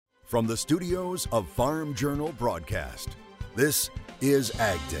From the studios of Farm Journal Broadcast, this is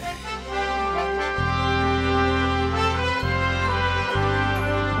AgDay.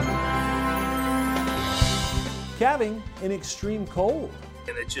 Calving in extreme cold.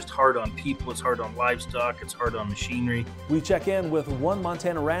 And it's just hard on people, it's hard on livestock, it's hard on machinery. We check in with one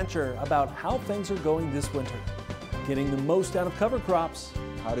Montana rancher about how things are going this winter. Getting the most out of cover crops.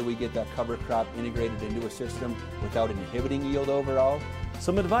 How do we get that cover crop integrated into a system without inhibiting yield overall?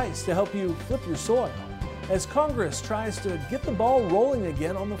 Some advice to help you flip your soil as Congress tries to get the ball rolling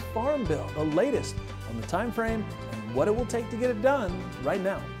again on the Farm Bill. The latest on the time frame and what it will take to get it done right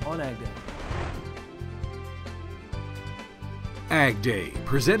now on AgDay. AgDay,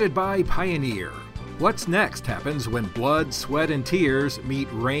 presented by Pioneer. What's next happens when blood, sweat, and tears meet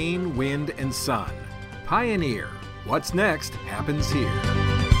rain, wind, and sun. Pioneer. What's next happens here.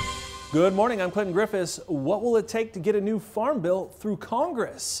 Good morning, I'm Clinton Griffiths. What will it take to get a new farm bill through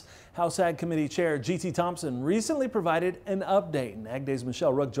Congress? House Ag Committee Chair G.T. Thompson recently provided an update. And AgDay's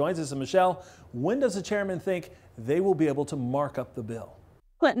Michelle Rook joins us. And Michelle, when does the chairman think they will be able to mark up the bill?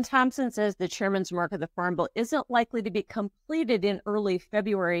 Clinton Thompson says the chairman's mark of the Farm Bill isn't likely to be completed in early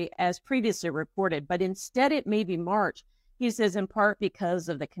February as previously reported, but instead it may be March. He says in part because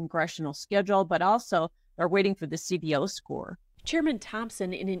of the congressional schedule, but also they're waiting for the CBO score. Chairman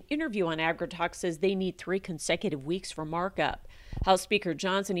Thompson, in an interview on AgriTalk, says they need 3 consecutive weeks for markup. House Speaker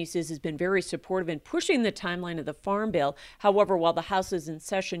Johnson, he says, has been very supportive in pushing the timeline of the Farm Bill. However, while the House is in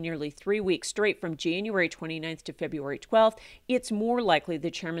session nearly 3 weeks straight from January 29th to February 12th, it's more likely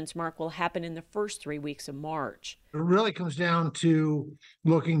the chairman's mark will happen in the first 3 weeks of March. It really comes down to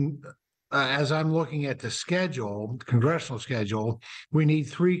looking, as I'm looking at the schedule, the congressional schedule, we need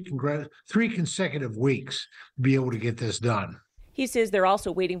three consecutive weeks to be able to get this done. He says they're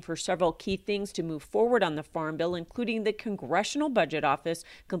also waiting for several key things to move forward on the Farm Bill, including the Congressional Budget Office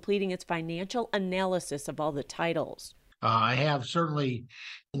completing its financial analysis of all the titles. I have certainly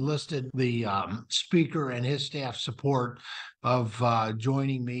enlisted the Speaker and his staff support of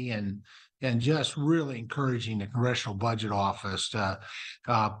joining me and just really encouraging the Congressional Budget Office to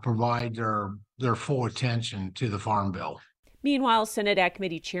provide their full attention to the Farm Bill. Meanwhile, Senate Ag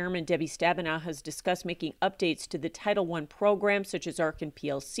Committee Chairman Debbie Stabenow has discussed making updates to the Title I programs such as ARC and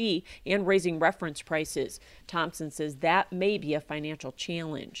PLC and raising reference prices. Thompson says that may be a financial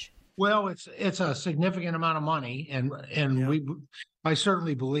challenge. Well, it's a significant amount of money, and I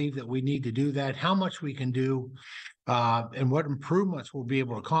certainly believe that we need to do that. How much we can do and what improvements we'll be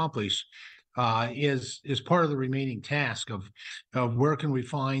able to accomplish is part of the remaining task of where can we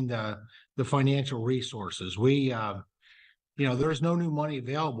find the financial resources. There's no new money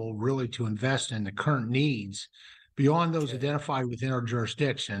available really to invest in the current needs beyond those identified within our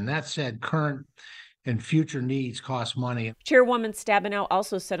jurisdiction. That said, current and future needs cost money. Chairwoman Stabenow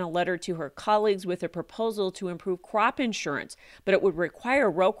also sent a letter to her colleagues with a proposal to improve crop insurance, but it would require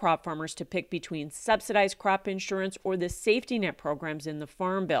row crop farmers to pick between subsidized crop insurance or the safety net programs in the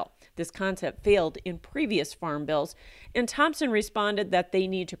Farm Bill. This concept failed in previous farm bills, and Thompson responded that they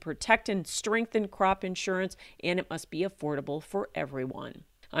need to protect and strengthen crop insurance, and it must be affordable for everyone.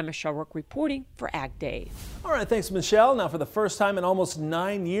 I'm Michelle Rook reporting for AgDay. All right, thanks, Michelle. Now, for the first time in almost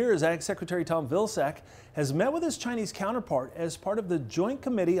 9 years, Ag Secretary Tom Vilsack has met with his Chinese counterpart as part of the Joint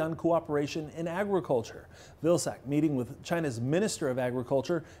Committee on Cooperation in Agriculture. Vilsack meeting with China's Minister of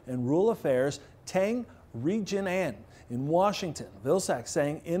Agriculture and Rural Affairs, Tang Rijian, in Washington. Vilsack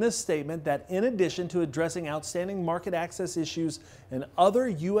saying in a statement that in addition to addressing outstanding market access issues and other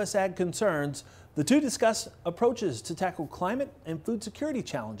U.S. ag concerns, the two discussed approaches to tackle climate and food security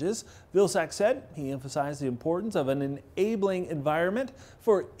challenges. Vilsack said he emphasized the importance of an enabling environment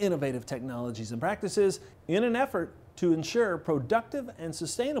for innovative technologies and practices in an effort to ensure productive and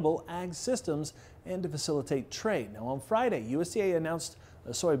sustainable ag systems and to facilitate trade. Now, on Friday, USDA announced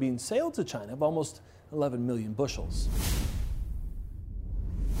a soybean sale to China of almost 11 million bushels.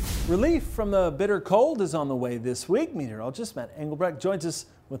 Relief from the bitter cold is on the way this week. Meteorologist Matt Engelbrecht joins us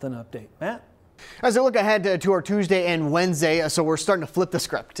with an update. Matt? As I look ahead to our Tuesday and Wednesday, so we're starting to flip the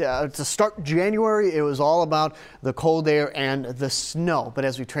script. To start January, it was all about the cold air and the snow. But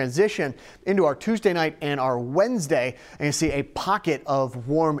as we transition into our Tuesday night and our Wednesday, you can see a pocket of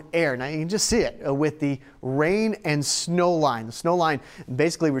warm air. Now you can just see it with the rain and snow line. The snow line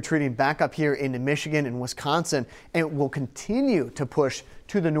basically retreating back up here into Michigan and Wisconsin, and it will continue to push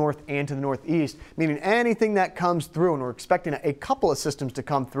to the north and to the northeast, meaning anything that comes through, and we're expecting a couple of systems to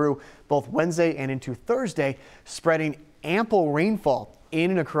come through both Wednesday and into Thursday, spreading ample rainfall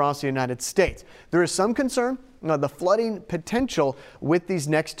in and across the United States. There is some concern the flooding potential with these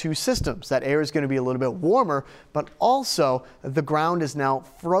next two systems. That air is going to be a little bit warmer, but also the ground is now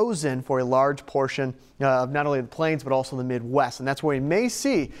frozen for a large portion of not only the plains but also the Midwest, and that's where we may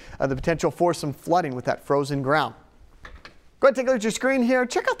see the potential for some flooding with that frozen ground. Go ahead and take a look at your screen here.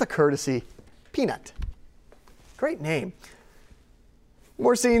 Check out the courtesy Peanut. Great name.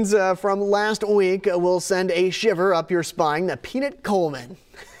 More scenes from last week will send a shiver up your spine. Peanut Coleman.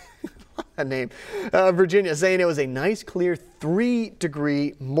 A name. Virginia saying it was a nice clear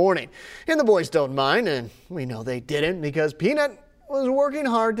 3-degree morning. And the boys don't mind, and we know they didn't because Peanut was working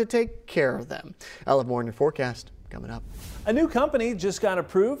hard to take care of them. I'll have more in your forecast coming up. A new company just got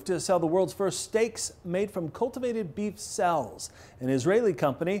approved to sell the world's first steaks made from cultivated beef cells. An Israeli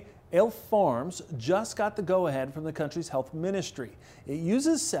company, Elf Farms, just got the go-ahead from the country's health ministry. It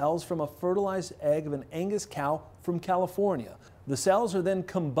uses cells from a fertilized egg of an Angus cow from California. The cells are then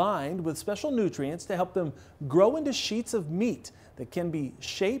combined with special nutrients to help them grow into sheets of meat that can be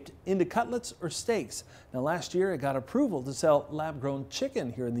shaped into cutlets or steaks. Now, last year it got approval to sell lab-grown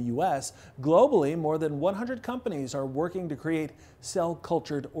chicken here in the U.S. Globally, more than 100 companies are working to create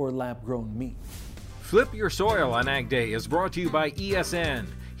cell-cultured or lab-grown meat. Flip Your Soil on AgDay is brought to you by ESN.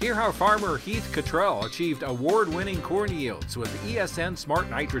 Hear how farmer Heath Cottrell achieved award-winning corn yields with ESN Smart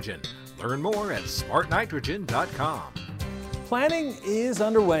Nitrogen. Learn more at smartnitrogen.com. Planning is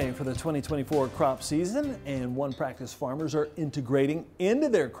underway for the 2024 crop season, and one practice farmers are integrating into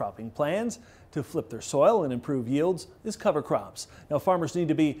their cropping plans to flip their soil and improve yields is cover crops. Now, farmers need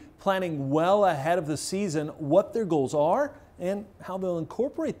to be planning well ahead of the season what their goals are and how they'll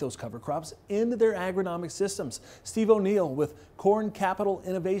incorporate those cover crops into their agronomic systems. Steve O'Neill with Corn Capital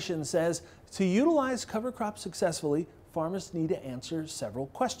Innovation says to utilize cover crops successfully, farmers need to answer several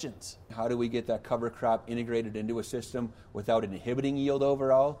questions. How do we get that cover crop integrated into a system without inhibiting yield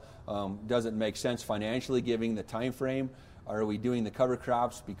overall? Does it make sense financially given the time frame? Are we doing the cover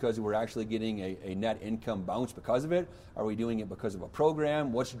crops because we're actually getting a net income bounce because of it? Are we doing it because of a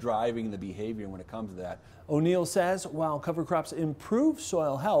program? What's driving the behavior when it comes to that? O'Neill says while cover crops improve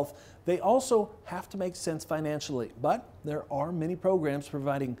soil health, they also have to make sense financially. But there are many programs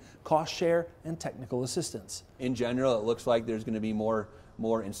providing cost share and technical assistance. In general, it looks like there's going to be more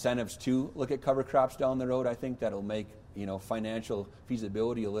incentives to look at cover crops down the road. I think that'll make financial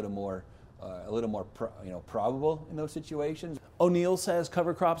feasibility a little more probable in those situations. O'Neill says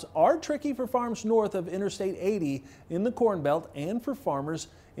cover crops are tricky for farms north of Interstate 80 in the Corn Belt and for farmers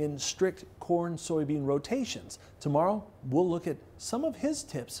in strict corn-soybean rotations. Tomorrow, we'll look at some of his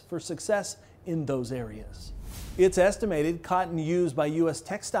tips for success in those areas. It's estimated cotton used by U.S.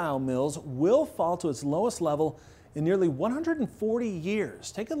 textile mills will fall to its lowest level in nearly 140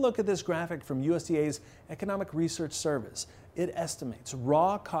 years. Take a look at this graphic from USDA's Economic Research Service. It estimates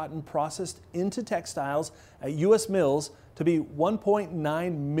raw cotton processed into textiles at U.S. mills to be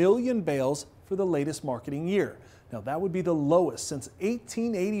 1.9 million bales for the latest marketing year. Now, that would be the lowest since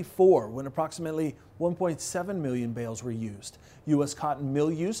 1884, when approximately 1.7 million bales were used. U.S. cotton mill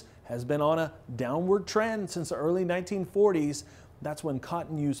use has been on a downward trend since the early 1940s. That's when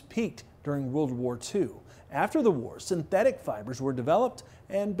cotton use peaked during World War II. After the war, synthetic fibers were developed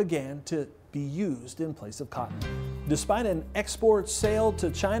and began to be used in place of cotton. Despite an export sale to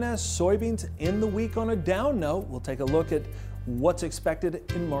China, soybeans in the week on a down note. We'll take a look at what's expected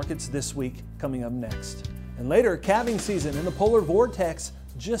in markets this week coming up next. And later, calving season in the polar vortex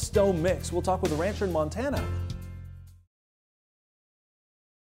just don't mix. We'll talk with a rancher in Montana.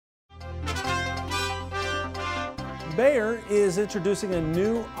 Bayer is introducing a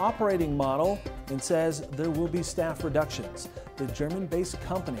new operating model and says there will be staff reductions. The German-based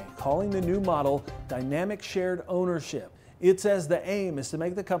company calling the new model Dynamic Shared Ownership. It says the aim is to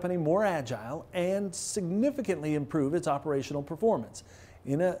make the company more agile and significantly improve its operational performance.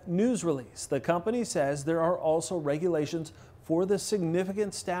 In a news release, the company says there are also regulations for the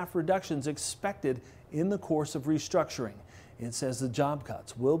significant staff reductions expected in the course of restructuring. It says the job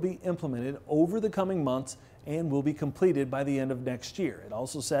cuts will be implemented over the coming months and will be completed by the end of next year. It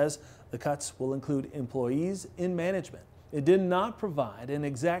also says the cuts will include employees in management. It did not provide an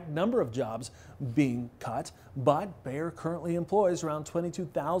exact number of jobs being cut, but Bayer currently employs around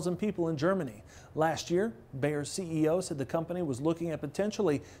 22,000 people in Germany. Last year, Bayer's CEO said the company was looking at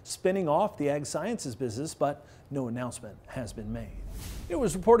potentially spinning off the ag sciences business, but no announcement has been made. It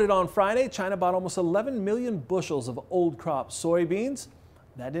was reported on Friday China bought almost 11 million bushels of old crop soybeans.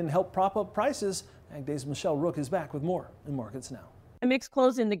 That didn't help prop up prices. AgDay's Michelle Rook is back with more in Markets Now. A mixed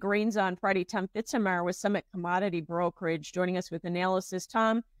close in the greens on Friday. Tom Fitzmeyer with Summit Commodity Brokerage joining us with analysis.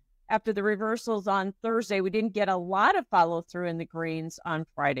 Tom, after the reversals on Thursday, we didn't get a lot of follow through in the greens on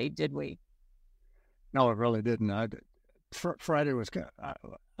Friday, did we? No, it really didn't. Friday was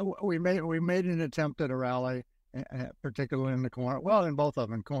we made an attempt at a rally, particularly in the corn. Well, in both of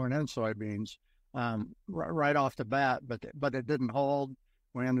them, corn and soybeans, right off the bat. But it didn't hold.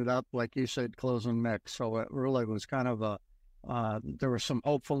 We ended up, like you said, closing mixed. So it really was kind of there was some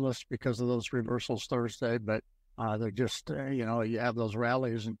hopefulness because of those reversals Thursday, but they're just, you have those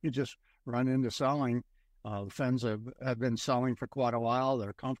rallies and you just run into selling. The Feds have been selling for quite a while.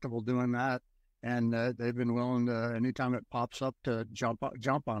 They're comfortable doing that, and they've been willing to, anytime it pops up, to jump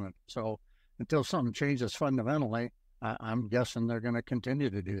on it. So until something changes fundamentally, I'm guessing they're going to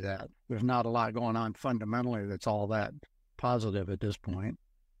continue to do that. There's not a lot going on fundamentally that's all that positive at this point.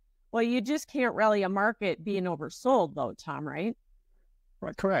 Well, you just can't rally a market being oversold, though, Tom, right?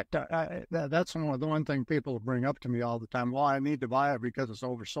 Right, correct. That's the one thing people bring up to me all the time. Well, I need to buy it because it's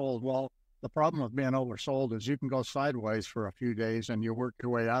oversold. Well, the problem with being oversold is you can go sideways for a few days and you work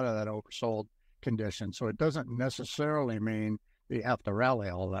your way out of that oversold condition. So it doesn't necessarily mean that you have to rally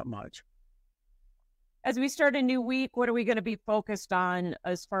all that much. As we start a new week, what are we going to be focused on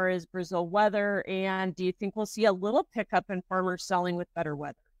as far as Brazil weather? And do you think we'll see a little pickup in farmers selling with better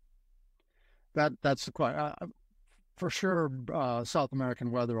weather? That's the question. For sure, South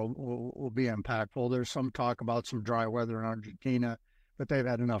American weather will be impactful. There's some talk about some dry weather in Argentina, but they've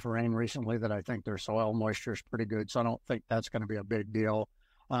had enough rain recently that I think their soil moisture is pretty good. So I don't think that's going to be a big deal.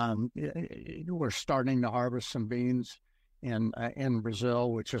 We're starting to harvest some beans in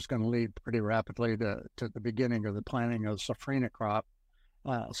Brazil, which is going to lead pretty rapidly to the beginning of the planting of the safrinha crop.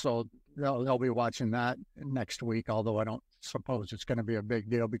 So they'll be watching that next week, although I don't suppose it's going to be a big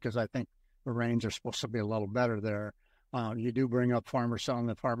deal because I think the rains are supposed to be a little better there. You do bring up farmers selling.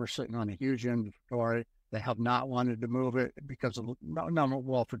 The farmers sitting on a huge inventory. They have not wanted to move it because of,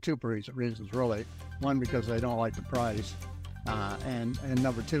 for two reasons, really. One, because they don't like the price. And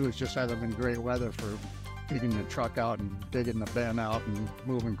number two, it's just hasn't been great weather for getting the truck out and digging the bin out and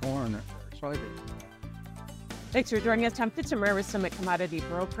moving corn or soybeans. Thanks for joining us. Tom Fitzmeyer with Summit Commodity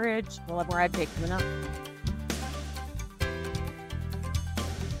Brokerage. We'll have more AgDay coming up.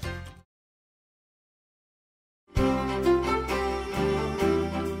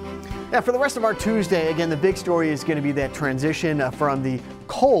 Yeah, for the rest of our Tuesday, again, the big story is going to be that transition from the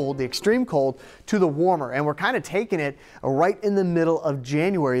cold, the extreme cold, to the warmer. And we're kind of taking it right in the middle of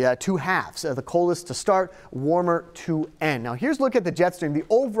January, two halves. The coldest to start, warmer to end. Now, here's a look at the jet stream. The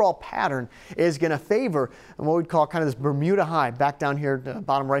overall pattern is going to favor what we'd call kind of this Bermuda high, back down here, the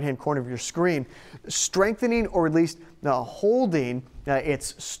bottom right-hand corner of your screen, strengthening or at least holding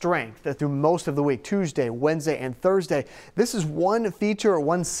its strength through most of the week, Tuesday, Wednesday, and Thursday. This is one feature or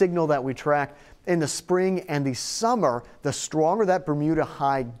one signal that we track in the spring and the summer. The stronger that Bermuda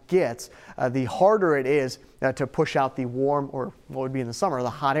high gets, the harder it is to push out the warm, or what would be in the summer, the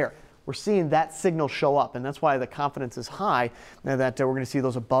hot air. We're seeing that signal show up, and that's why the confidence is high that we're going to see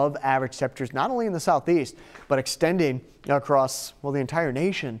those above average temperatures, not only in the southeast, but extending across, the entire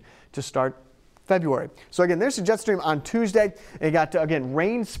nation to start February. So again, there's a jet stream on Tuesday. And you got, again,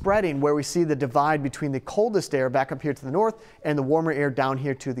 rain spreading where we see the divide between the coldest air back up here to the north and the warmer air down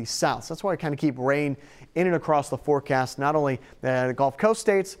here to the south. So that's why I kind of keep rain in and across the forecast, not only the Gulf Coast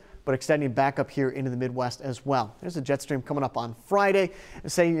states, but extending back up here into the Midwest as well. There's a jet stream coming up on Friday.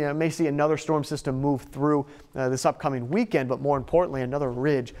 May see another storm system move through this upcoming weekend, but more importantly, another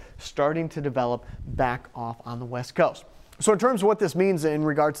ridge starting to develop back off on the West Coast. So in terms of what this means in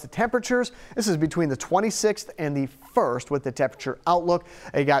regards to temperatures, this is between the 26th and the 1st with the temperature outlook.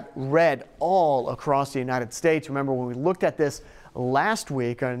 You got red all across the United States. Remember when we looked at this last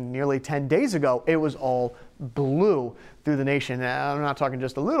week, nearly 10 days ago, it was all blue through the nation. Now, I'm not talking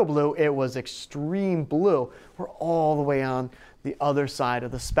just a little blue, it was extreme blue. We're all the way on the other side of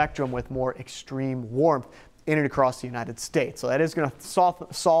the spectrum with more extreme warmth in and across the United States. So that is going to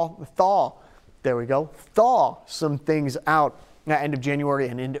thaw some things out at the end of January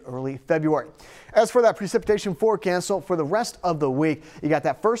and into early February. As for that precipitation forecast, so for the rest of the week, you got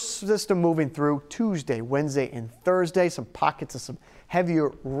that first system moving through Tuesday, Wednesday, and Thursday. Some pockets of some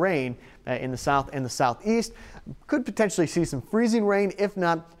heavier rain in the south and the southeast. Could potentially see some freezing rain, if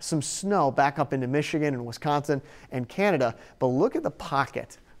not some snow back up into Michigan and Wisconsin and Canada. But look at the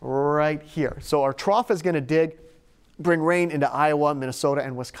pocket right here. So our trough is going to bring rain into Iowa, Minnesota,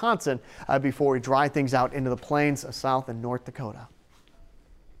 and Wisconsin before we dry things out into the plains of South and North Dakota.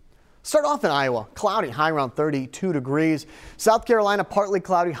 Start off in Iowa, cloudy, high around 32 degrees. South Carolina, partly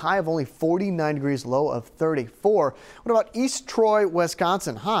cloudy, high of only 49 degrees, low of 34. What about East Troy,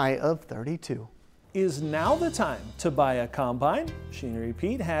 Wisconsin, high of 32? Is now the time to buy a combine? Machinery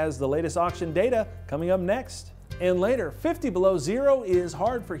Pete has the latest auction data coming up next. And later, 50 below zero is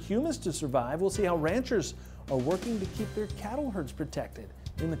hard for humans to survive. We'll see how ranchers are working to keep their cattle herds protected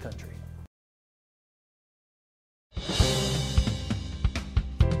in the country.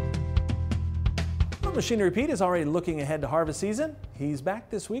 Machinery Pete is already looking ahead to harvest season. He's back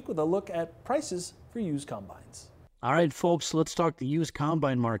this week with a look at prices for used combines. All right, folks, let's talk the used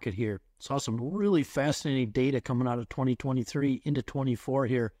combine market here. Saw some really fascinating data coming out of 2023 into 24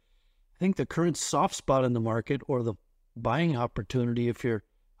 here. I think the current soft spot in the market, or the buying opportunity if you're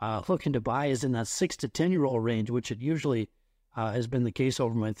looking to buy, is in that 6 to 10-year-old range, which it usually has been the case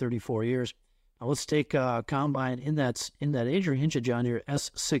over my 34 years. Now let's take a combine in that age range, a John Deere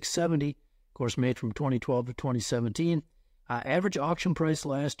S670. Of course, made from 2012 to 2017. Average auction price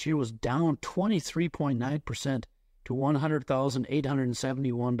last year was down 23.9% to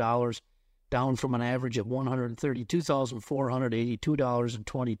 $100,871, down from an average of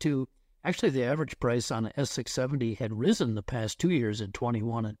 $132,482.22. Actually, the average price on an S670 had risen the past 2 years in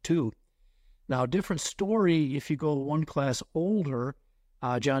 21 and 2. Now, different story if you go one class older.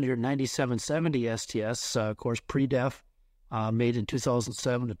 John Deere 9770 STS, of course, pre-def, made in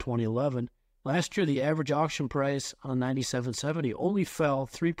 2007 to 2011. Last year, the average auction price on 9770 only fell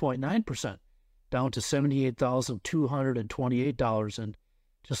 3.9%, down to $78,228. And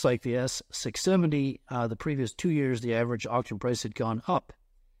just like the S670, the previous 2 years, the average auction price had gone up.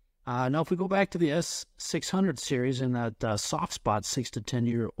 Now, if we go back to the S600 series in that soft spot, 6 to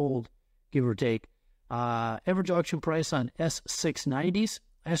 10-year-old, give or take, average auction price on S690s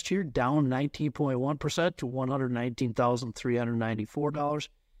last year down 19.1% to $119,394.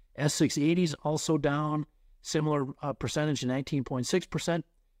 S680s also down, similar percentage, 19.6%.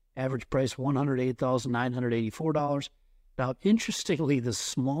 Average price $108,984. Now, interestingly, the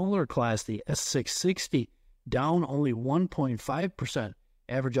smaller class, the S660, down only 1.5%.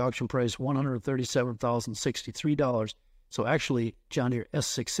 Average auction price $137,063. So actually, John Deere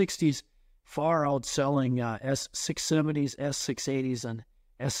S660s far outselling S670s, S680s, and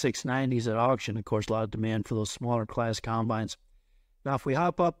S690s at auction. Of course, a lot of demand for those smaller class combines. Now, if we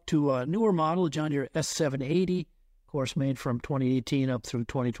hop up to a newer model, John Deere S780, of course, made from 2018 up through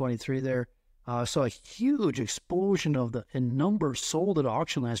 2023 there, saw a huge explosion in numbers sold at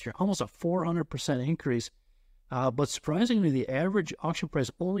auction last year, almost a 400% increase. But surprisingly, the average auction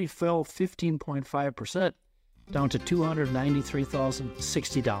price only fell 15.5%, down to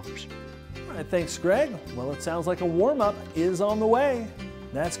 $293,060. All right, thanks, Greg. Well, it sounds like a warm-up is on the way.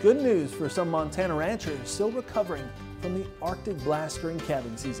 That's good news for some Montana ranchers still recovering from the Arctic blast during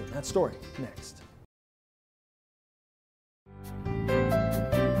calving season. That story next.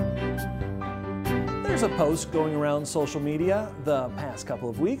 There's a post going around social media the past couple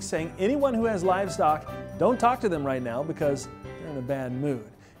of weeks saying anyone who has livestock, don't talk to them right now because they're in a bad mood.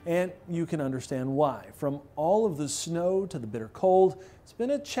 And you can understand why. From all of the snow to the bitter cold, it's been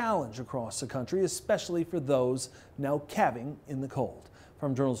a challenge across the country, especially for those now calving in the cold.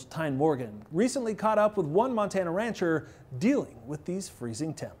 Farm Journal's Tyne Morgan recently caught up with one Montana rancher dealing with these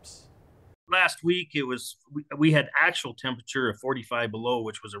freezing temps. Last week, we had actual temperature of 45 below,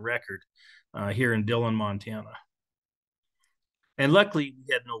 which was a record here in Dillon, Montana. And luckily,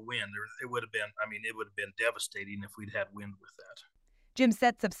 we had no wind. It would have been devastating if we'd had wind with that. Jim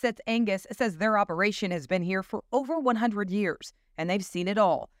Setz of Setz Angus says their operation has been here for over 100 years, and they've seen it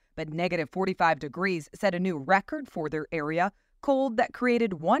all. But negative 45 degrees set a new record for their area. Cold that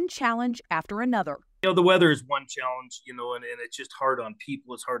created one challenge after another. The weather is one challenge, and it's just hard on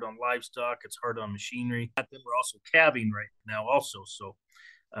people. It's hard on livestock. It's hard on machinery. Then we're also calving right now also. So,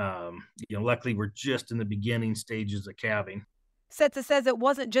 luckily we're just in the beginning stages of calving. Setza says it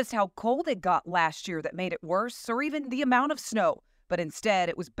wasn't just how cold it got last year that made it worse, or even the amount of snow, but instead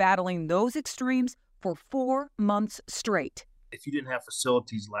it was battling those extremes for 4 months straight. If you didn't have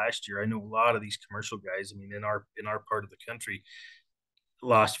facilities last year, I know a lot of these commercial guys, in our part of the country,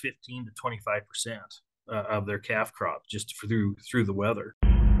 lost 15 to 25% of their calf crop just through the weather.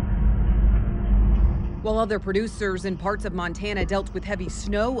 While other producers in parts of Montana dealt with heavy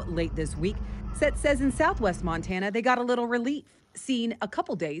snow late this week, Set says in southwest Montana they got a little relief, seeing a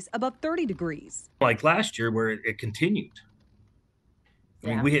couple days above 30 degrees. Like last year where it continued.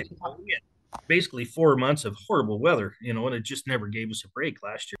 Yeah. We had basically 4 months of horrible weather, and it just never gave us a break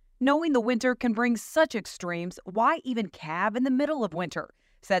last year. Knowing the winter can bring such extremes, why even calve in the middle of winter?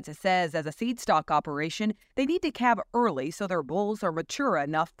 Setz says as a seed stock operation, they need to calve early so their bulls are mature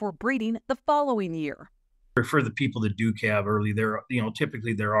enough for breeding the following year. For the people that do calve early,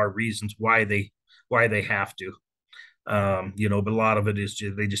 typically there are reasons why they have to. But a lot of it is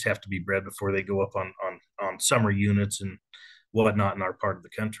they just have to be bred before they go up on summer units and whatnot in our part of the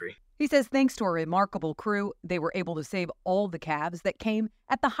country. He says thanks to a remarkable crew, they were able to save all the calves that came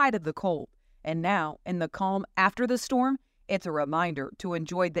at the height of the cold. And now, in the calm after the storm, it's a reminder to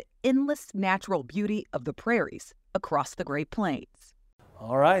enjoy the endless natural beauty of the prairies across the Great Plains.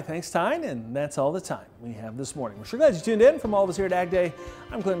 All right, thanks, Tyne, and that's all the time we have this morning. We're sure glad you tuned in. From all of us here at AgDay,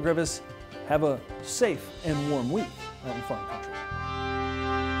 I'm Clinton Griffiths. Have a safe and warm week out in farm country.